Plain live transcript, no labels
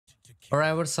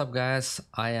Alright, what's up guys?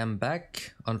 I am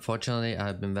back. Unfortunately,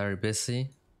 I've been very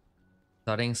busy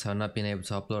studying, so I've not been able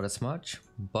to upload as much.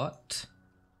 But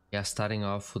yeah, starting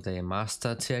off with a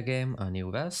master tier game, a new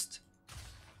West.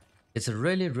 It's a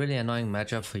really annoying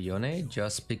matchup for Yone,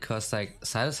 just because like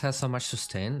Sylas has so much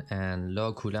sustain and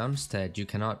lower cooldowns that you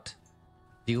cannot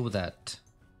deal with that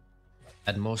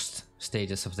at most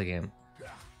stages of the game.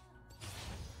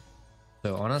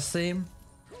 So honestly,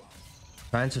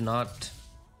 trying to not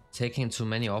taking too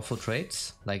many awful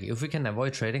trades. Like if we can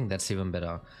avoid trading, that's even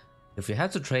better. If you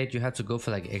have to trade, you have to go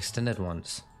for like extended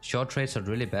ones. Short trades are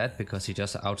really bad because he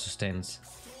just out sustains.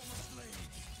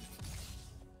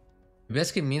 It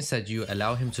basically means that you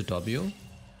allow him to W,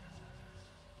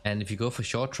 and if you go for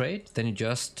short trade, then you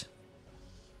just,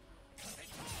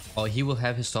 or he will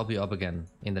have his W up again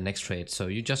in the next trade, so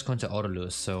you're just going to auto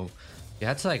lose. So you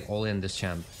have to like all in this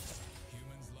champ,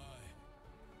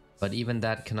 but even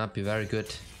that cannot be very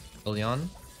good early on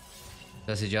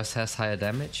because he just has higher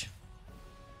damage.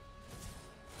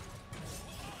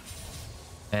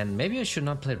 And maybe I should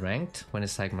not play ranked when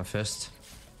it's like my first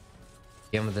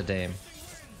game of the day.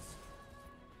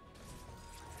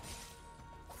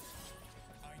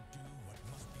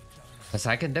 Because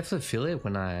I can definitely feel it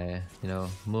when I,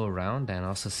 move around and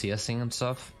also CSing and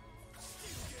stuff.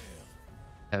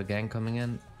 Have a gang coming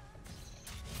in,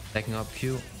 taking up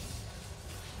Q.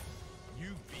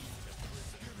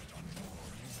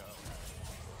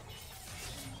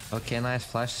 Okay, nice,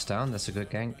 flash is down, that's a good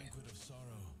gank.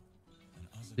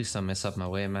 Please don't mess up my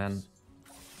way, man.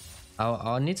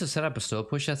 I'll need to set up a slow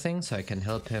pusher thing so I can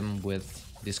help him with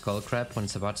the skull crab when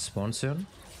it's about to spawn soon.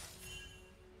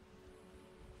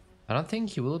 I don't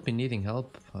think he will be needing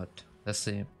help, but let's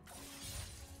see.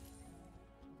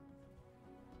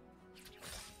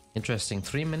 Interesting,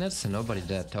 3 minutes and nobody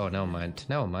dead. Oh, never mind,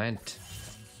 never mind.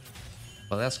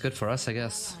 Well, that's good for us, I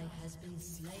guess.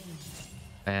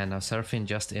 And now Seraphine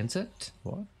just entered?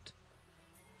 What?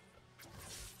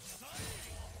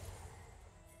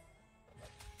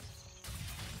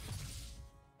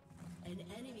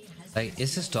 Like,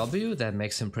 it's his W that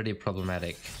makes him pretty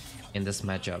problematic in this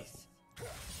matchup.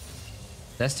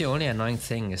 That's the only annoying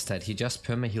thing, is that he just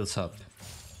perma heals up.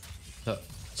 So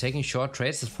taking short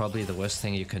trades is probably the worst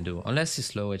thing you can do, unless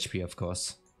he's low HP, of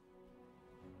course.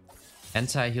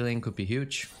 Anti-healing could be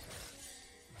huge.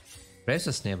 Graves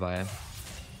is nearby.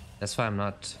 That's why I'm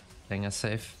not playing as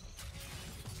safe.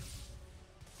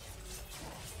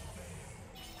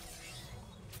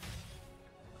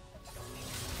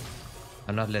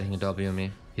 I'm not letting him W me.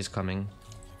 He's coming.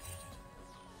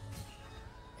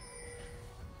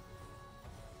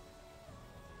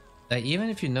 Like, even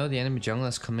if you know the enemy jungler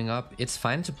is coming up, it's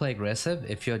fine to play aggressive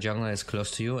if your jungler is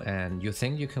close to you and you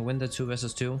think you can win the 2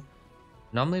 versus 2.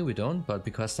 Normally we don't, but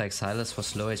because like Sylas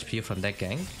was low HP from that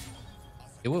gank,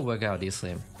 it will work out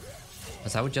easily.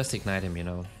 Because I would just ignite him,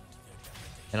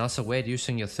 And also wait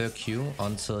using your third Q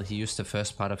until he used the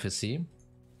first part of his C.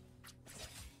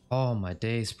 Oh my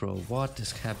days, bro, what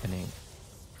is happening?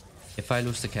 If I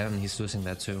lose the cannon, he's losing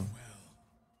that too.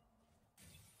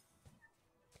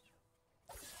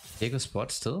 Yeager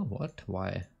spot still? What?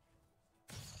 Why?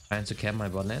 Trying to camp my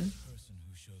bot lane?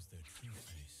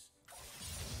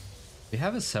 We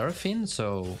have a Seraphine,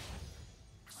 so...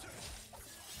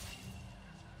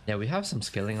 yeah, we have some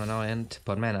scaling on our end,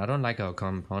 but man, I don't like our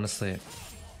comp, honestly.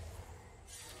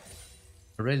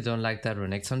 I really don't like that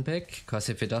Renekton pick, because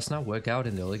if it does not work out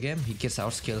in the early game, he gets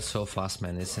outscaled so fast,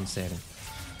 man, it's insane.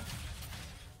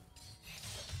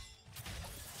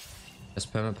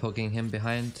 Just perma poking him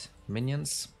behind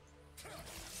minions.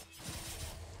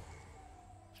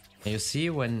 And you see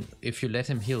if you let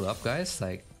him heal up, guys,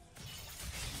 like...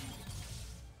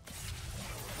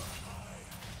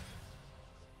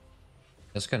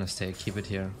 just gonna stay, keep it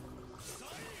here.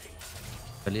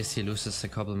 At least he loses a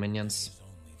couple minions.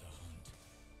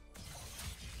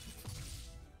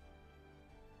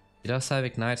 He does have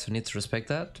ignite, so need to respect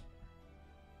that.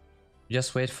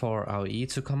 Just wait for our E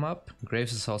to come up.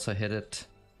 Graves is also headed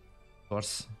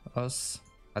towards us.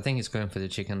 I think he's going for the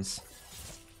chickens.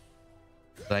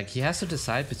 Like, he has to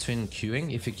decide between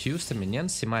queuing. If he queues the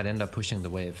minions, he might end up pushing the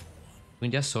wave. We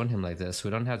can just zone him like this,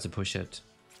 we don't have to push it.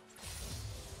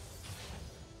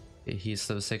 Okay, he's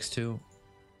level 6 too.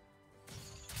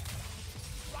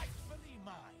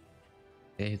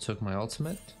 Okay, he took my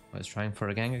ultimate. I was trying for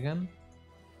a gang again.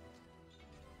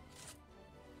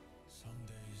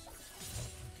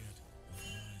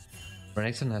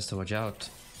 Renekton has to watch out.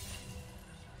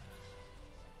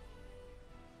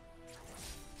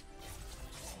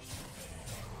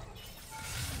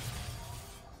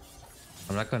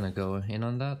 I'm not gonna go in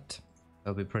on that.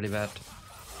 That'll be pretty bad.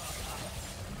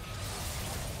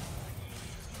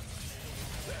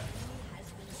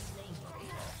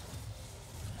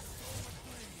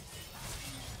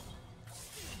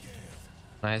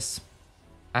 Nice.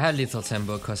 I have lethal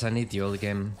tempo because I need the early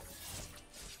game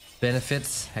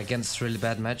benefits against really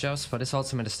bad matchups, but his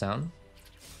ultimate is down.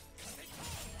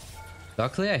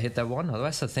 Luckily I hit that one,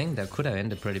 otherwise I think that could have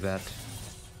ended pretty bad.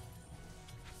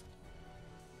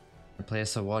 I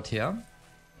place a ward here.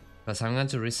 Because I'm going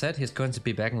to reset, he's going to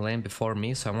be back in lane before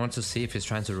me, so I want to see if he's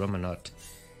trying to roam or not.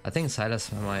 I think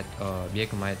Sylas might, or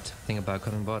Yeager might think about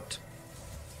coming bot.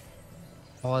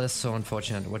 Oh, that's so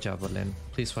unfortunate. Watch out, bot lane.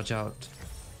 Please watch out.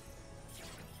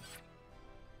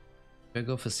 Should I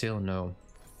go for seal? No.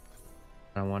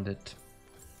 I don't want it.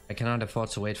 I cannot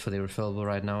afford to wait for the refillable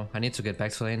right now. I need to get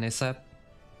back to lane ASAP.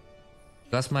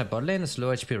 Because my bot lane is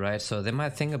low HP, right? So they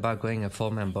might think about going a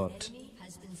 4-man bot.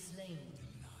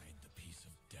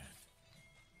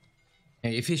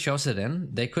 If he shows it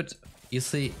in, they could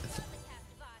easily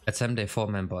attempt a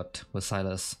 4-man bot with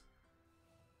Sylas.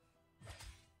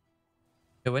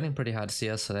 They're winning pretty hard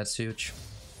CS, so that's huge.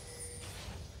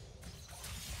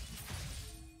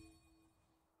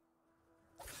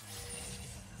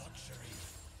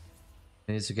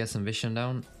 I need to get some vision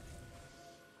down.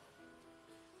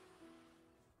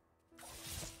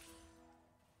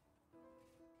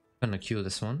 I'm gonna Q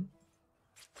this one.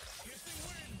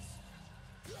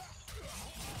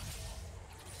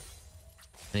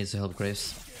 I need to help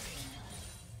Graves.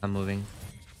 I'm moving.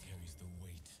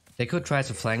 They could try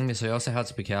to flank me, so you also have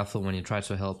to be careful when you try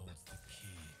to help.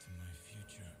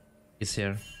 He's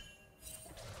here.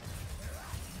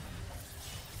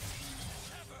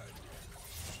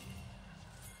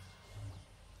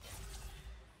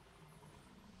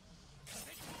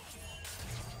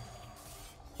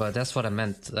 But that's what I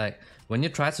meant. Like, when you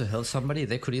try to help somebody,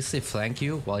 they could easily flank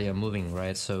you while you're moving,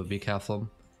 right? So be careful.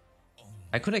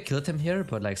 I could have killed him here,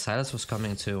 but like Sylas was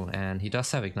coming too, and he does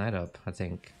have ignite up, I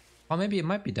think. Or maybe it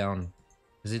might be down,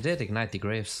 because he did ignite the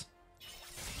Graves.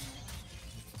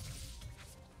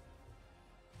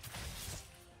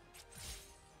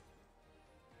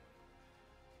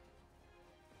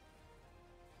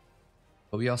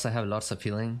 But we also have lots of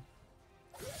healing.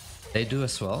 They do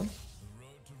as well.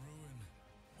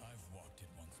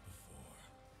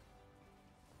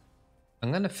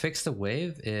 I'm gonna fix the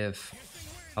wave if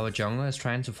our jungler is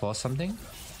trying to force something.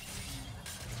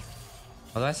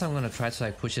 Otherwise I'm gonna try to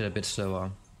like push it a bit slower.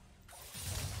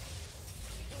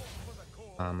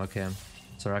 Okay.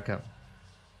 Soraka.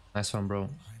 Nice one, bro.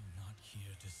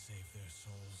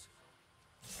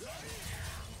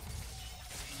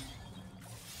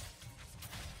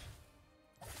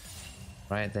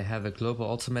 Right, they have a global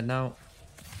ultimate now.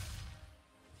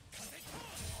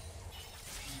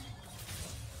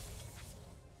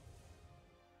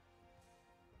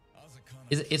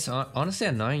 It's honestly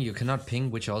annoying you cannot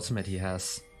ping which ultimate he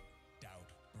has.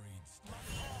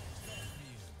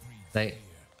 Like...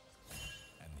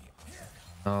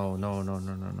 No.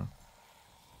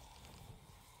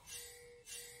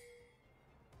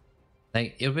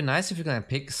 Like, it would be nice if you can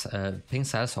pick ping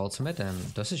Sylas ultimate,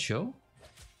 and does it show?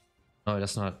 No, it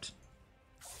does not.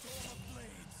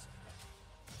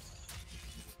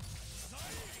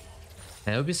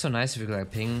 And it would be so nice if you could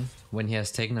like ping when he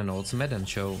has taken an ultimate and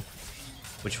show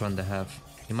which one they have.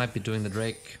 He might be doing the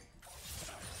Drake.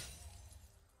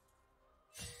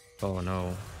 Oh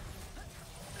no.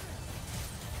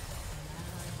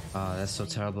 Ah, that's so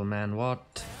terrible, man.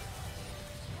 What?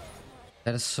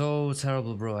 That is so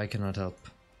terrible, bro. I cannot help.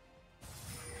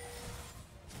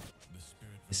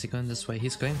 Is he going this way?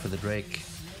 He's going for the Drake.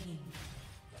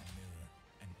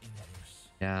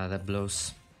 Yeah, that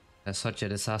blows. That's such a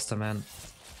disaster, man.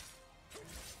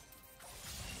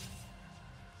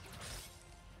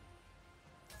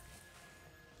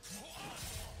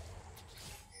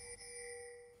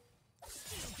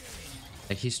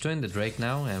 Like, he's doing the Drake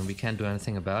now, and we can't do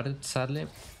anything about it, sadly.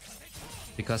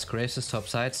 Because Graves is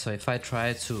topside, so if I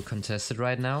try to contest it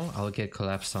right now, I'll get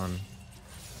collapsed on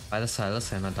by the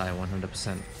Sylas and I'll die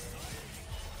 100%.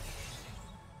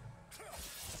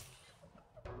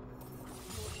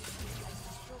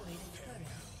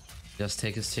 Just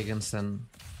take his chickens then.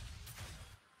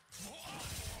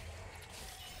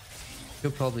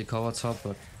 Could probably cover top,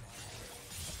 but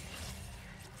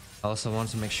I also want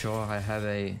to make sure I have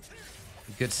a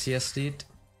good CS lead.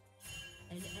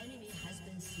 An enemy has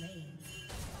been slain.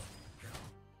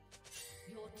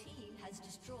 Your team has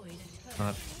destroyed a turret.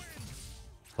 Not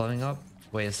following up.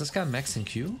 Wait, is this guy maxing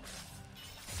Q?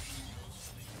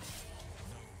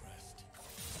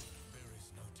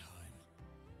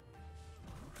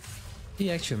 He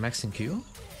actually maxing Q?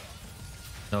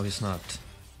 No, he's not.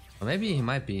 Or maybe he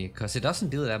might be, because he doesn't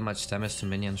deal that much damage to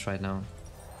minions right now.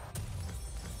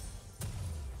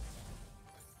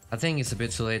 I think it's a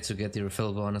bit too late to get the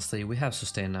refillable, honestly. We have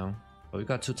sustain now. But we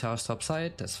got 2 towers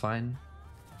topside, that's fine.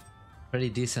 Pretty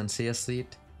decent CS lead.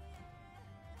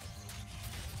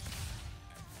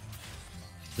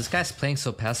 This guy's playing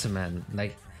so passive, man.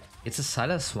 Like, it's a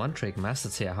Sylas one-trick master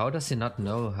tier. How does he not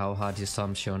know how hard he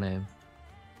storms Yone?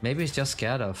 Maybe he's just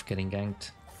scared of getting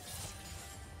ganked.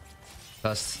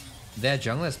 Because their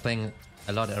jungler is playing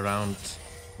a lot around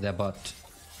their bot.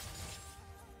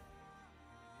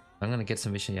 I'm gonna get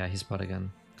some vision. Yeah, he's bot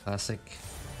again. Classic.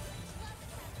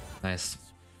 Nice.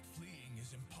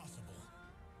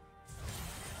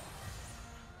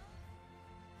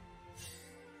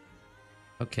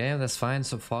 Okay, that's fine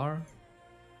so far.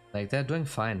 Like, they're doing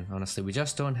fine, honestly. We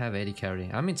just don't have AD carry.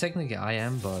 I mean, technically I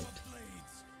am, but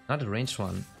not a ranged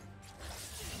one.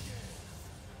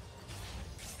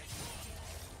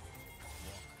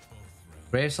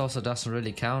 Graves also doesn't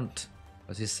really count,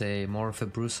 because he's a more of a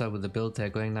bruiser with the build they're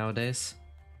going nowadays.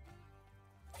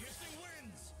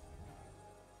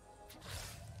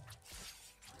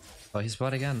 Oh, he's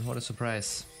bot again. What a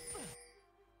surprise.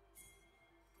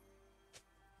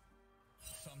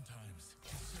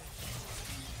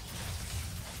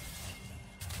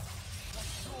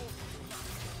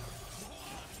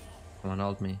 Come on,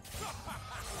 ult me.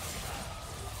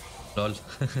 Lol.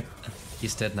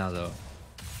 He's dead now though.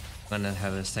 I'm gonna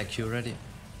have a stack Q ready.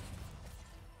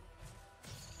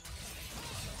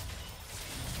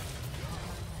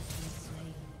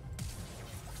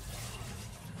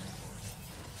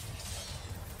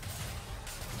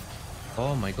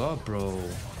 Oh my god, bro.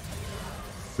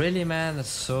 Really, man? That's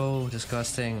so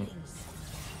disgusting.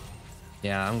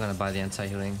 Yeah, I'm gonna buy the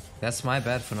anti-healing. That's my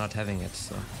bad for not having it,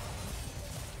 so.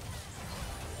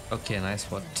 Okay, nice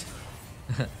what?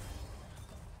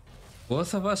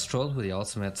 Both of us trolled with the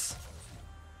ultimates.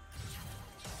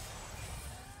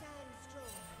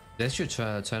 They should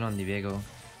turn on the Yeager.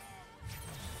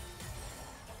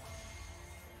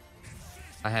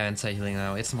 I have anti-healing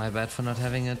now. It's my bad for not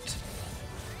having it.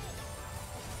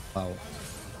 Wow.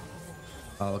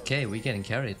 Oh, okay, we're getting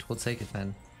carried. We'll take it,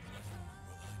 man.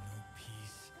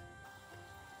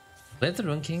 Blade the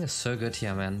Rune King is so good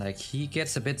here, man. Like, he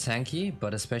gets a bit tanky,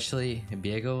 but especially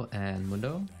Yeager and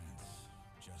Mundo.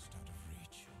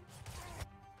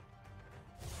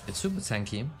 It's super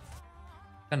tanky.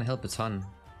 Gonna help a ton.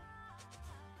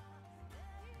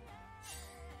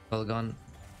 Well gone.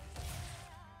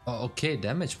 Oh, okay,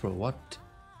 damage, bro. What?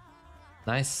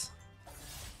 Nice.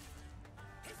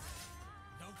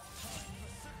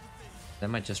 They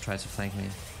might just try to flank me.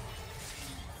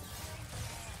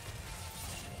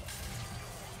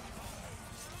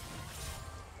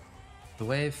 The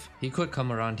wave. He could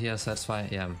come around here, so that's why.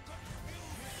 Yeah.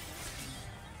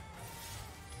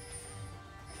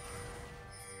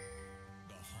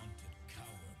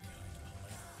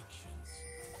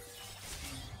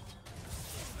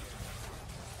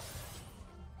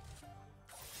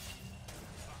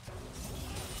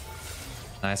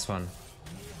 Nice one.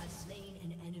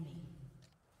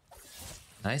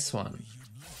 Nice one.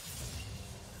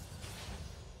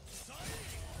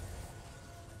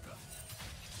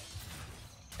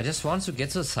 I just want to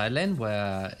get to the side lane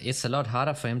where it's a lot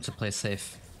harder for him to play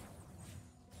safe.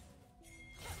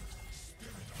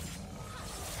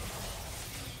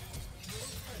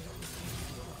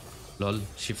 Lol,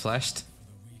 she flashed.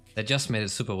 That just made it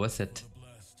super worth it.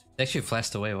 They actually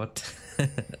flashed away, what?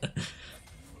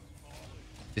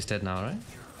 He's dead now, right?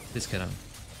 Please get him.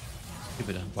 Keep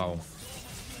it up. Wow.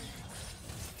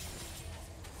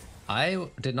 I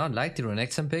did not like the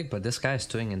Renekton pick, but this guy is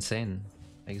doing insane.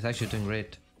 Like, he's actually doing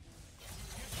great.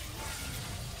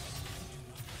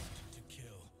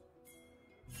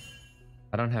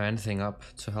 I don't have anything up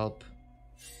to help.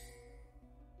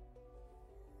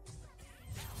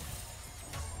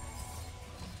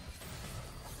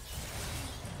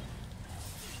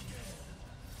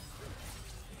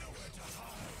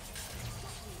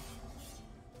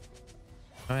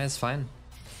 Alright, it's fine.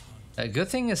 A good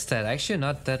thing is that actually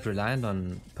not that reliant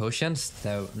on potions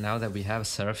now that we have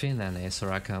Seraphine and a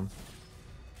Soraka.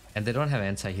 And they don't have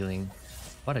anti-healing.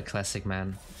 What a classic,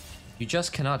 man. You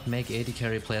just cannot make AD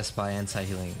carry players buy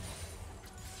anti-healing.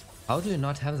 How do you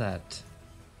not have that?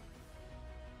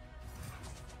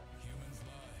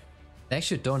 They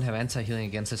actually don't have anti-healing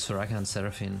against a Soraka and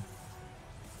Seraphine.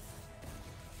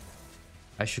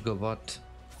 I should go bot.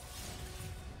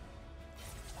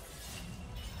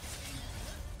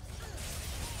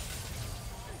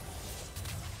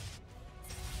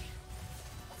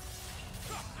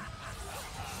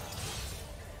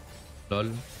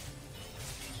 Lol.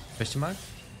 Question mark?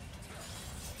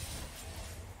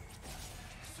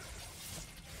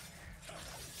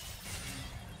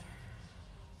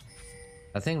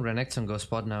 I think Renekton goes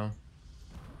spot now.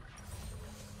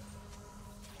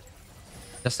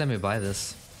 Just let me buy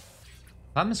this.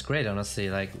 Farm is great, honestly.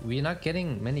 Like, we're not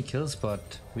getting many kills,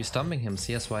 but we're stomping him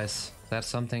CS-wise. That's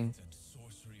something.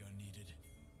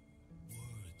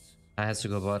 I had to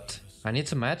go bot. I need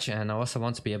to match, and I also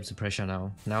want to be able to pressure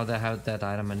now. Now that I have that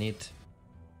item I need.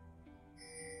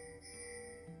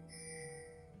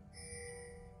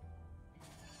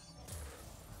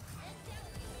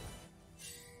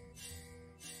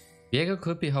 Yeager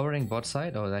could be hovering bot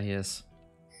side. Oh, there he is.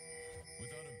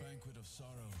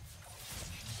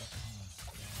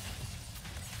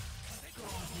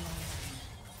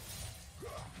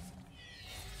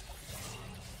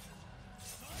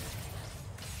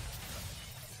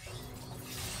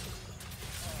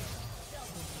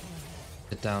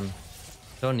 Sit down.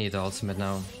 Don't need the ultimate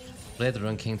now. Play the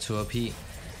Rune King to OP. You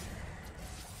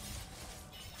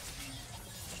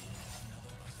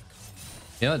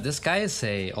know, this guy is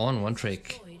a on one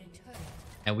trick.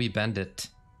 And we banned it.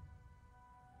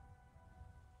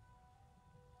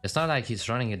 It's not like he's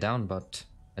running it down, but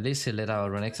at least he let our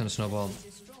Renekton snowball.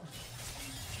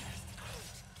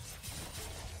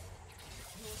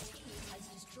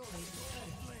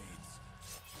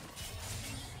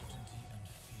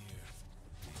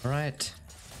 Alright.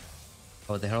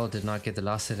 Oh, the Herald did not get the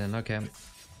last hit in, okay.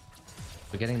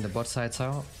 We're getting the bot sides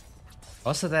out.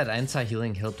 Also, that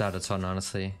anti-healing helped out a ton,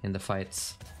 honestly, in the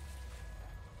fights.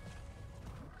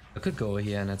 I could go over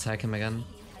here and attack him again.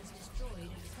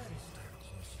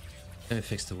 Let me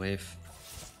fix the wave.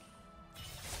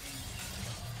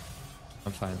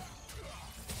 I'm fine.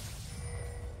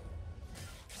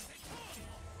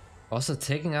 Also,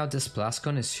 taking out this blast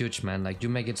gun is huge, man. Like, you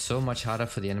make it so much harder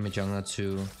for the enemy jungler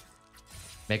to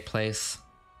make plays.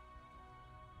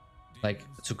 Like,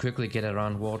 to quickly get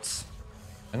around wards.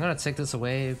 I'm gonna take this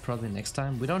away probably next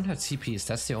time. We don't have TPs,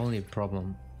 that's the only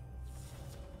problem.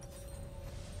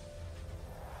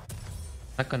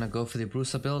 Not gonna go for the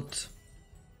Bruiser build,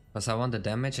 because I want the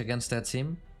damage against that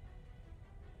team.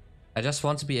 I just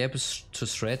want to be able to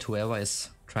shred whoever is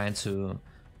trying to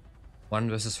 1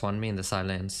 versus 1 me in the side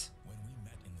lanes.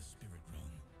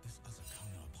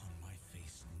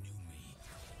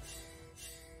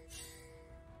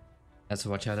 Let's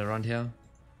watch out around here.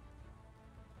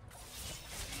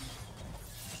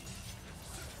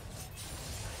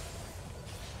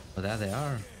 Oh, there they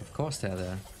are. Of course they're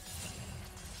there.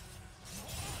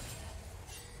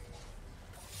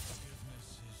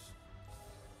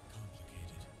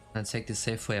 And take the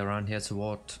safe way around here to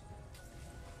ward.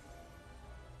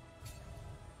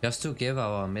 Just to give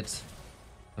our mid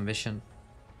some vision.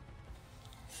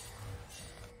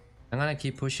 I'm gonna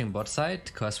keep pushing bot side,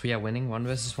 because we are winning 1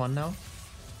 versus 1 now.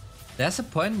 There's a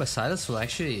point where Sylas will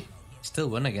actually still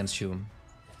win against you.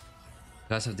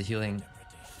 Because of the healing.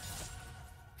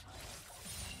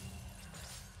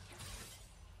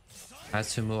 I have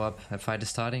to move up, a fight is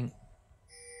starting.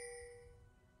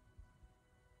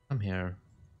 I'm here.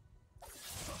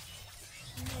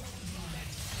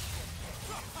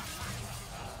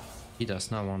 He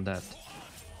does not want that.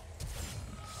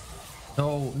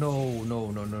 No, no,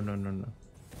 no, no, no, no, no, no.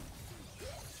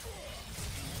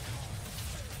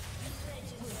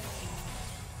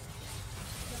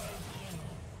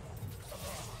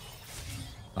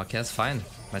 Okay, that's fine.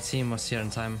 My team was here in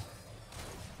time.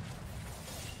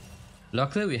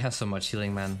 Luckily we have so much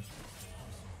healing, man.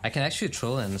 I can actually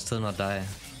troll and still not die.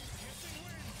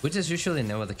 Which is usually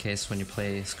never the case when you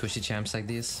play squishy champs like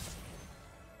these.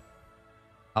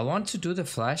 I want to do the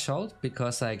flash ult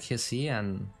because like his E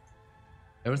and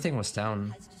everything was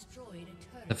down.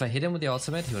 If I hit him with the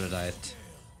ultimate, he would have died.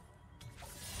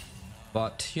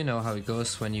 But you know how it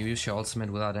goes when you use your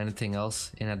ultimate without anything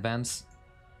else in advance.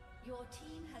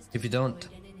 If you don't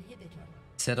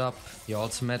set up your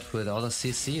ultimate with other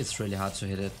CC, it's really hard to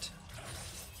hit it.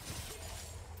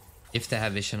 If they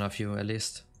have vision of you, at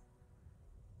least.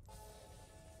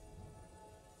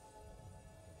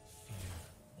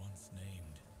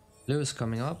 Blue is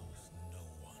coming up.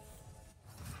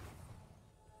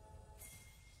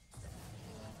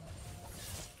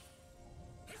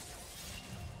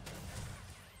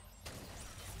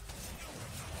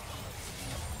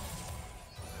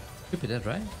 Should be dead,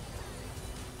 right?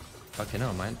 Okay,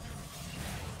 never mind.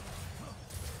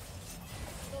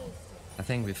 I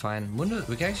think we're fine. Mundo,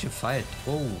 we can actually fight.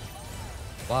 Oh,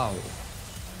 wow.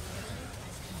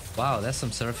 Wow, that's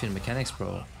some Seraphine mechanics,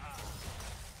 bro.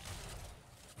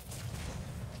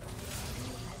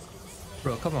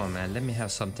 Bro, come on, man. Let me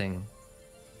have something.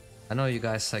 I know you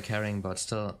guys are carrying, but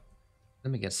still,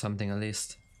 let me get something at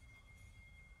least.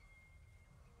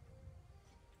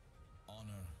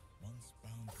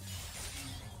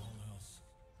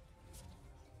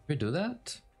 We do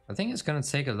that? I think it's gonna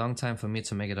take a long time for me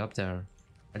to make it up there.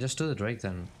 I just do the Drake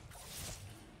then.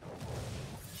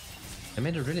 I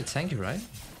made it really tanky, right?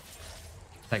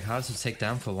 Like hard to take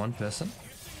down for one person.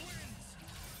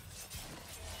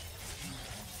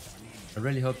 I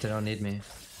really hope they don't need me.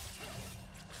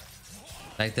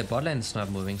 Like the bot lane is not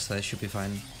moving, so they should be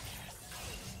fine.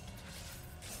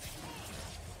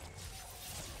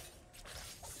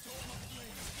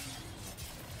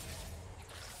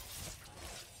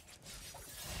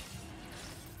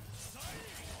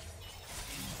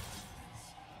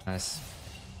 Nice.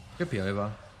 Should be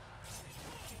over.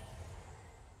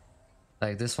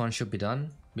 Like this one should be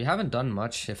done. We haven't done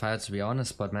much if I had to be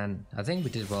honest, but man, I think we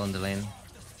did well in the lane.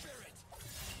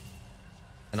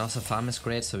 And also farm is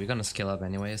great, so we're gonna skill up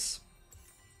anyways.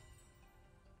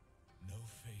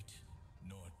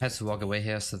 Had to walk away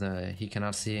here so that he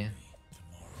cannot see.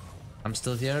 I'm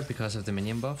still here because of the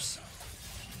minion buffs.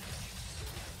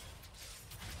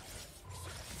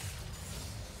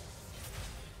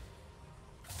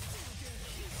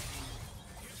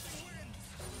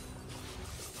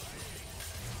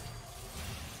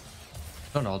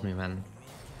 Don't ult me, man.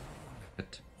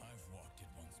 Good.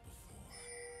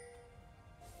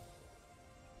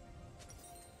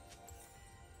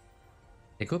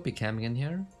 They could be camping in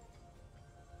here.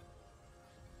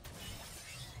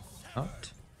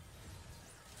 Not.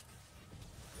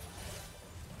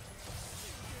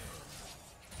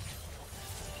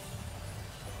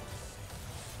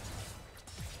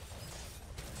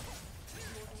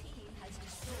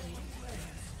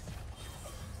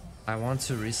 I want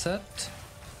to reset.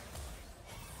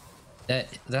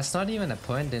 There's not even a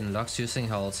point in Lux using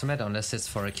her ultimate unless it's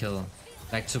for a kill.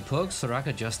 Like to poke,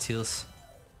 Soraka just heals.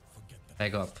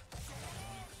 Back up.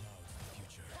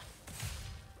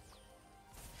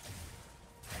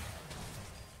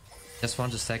 Just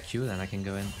want to stack Q, then I can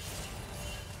go in.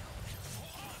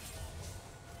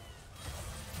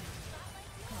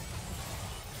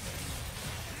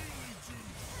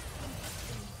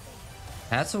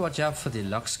 I had to watch out for the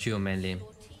Lux Q mainly.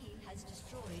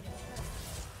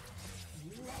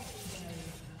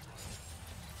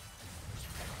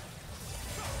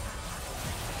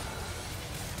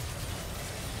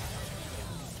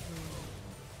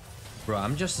 Bro,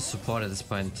 I'm just a support at this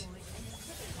point.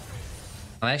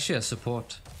 I'm actually a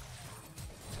support.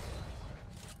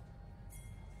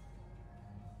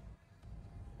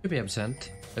 Should be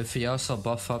absent. If we also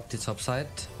buff up the top side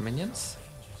minions.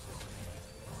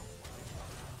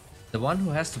 The one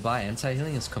who has to buy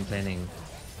anti-healing is complaining.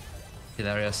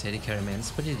 Hilarious AD carry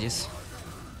mains, but it is.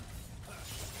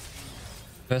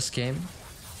 First game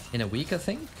in a week, I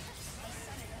think.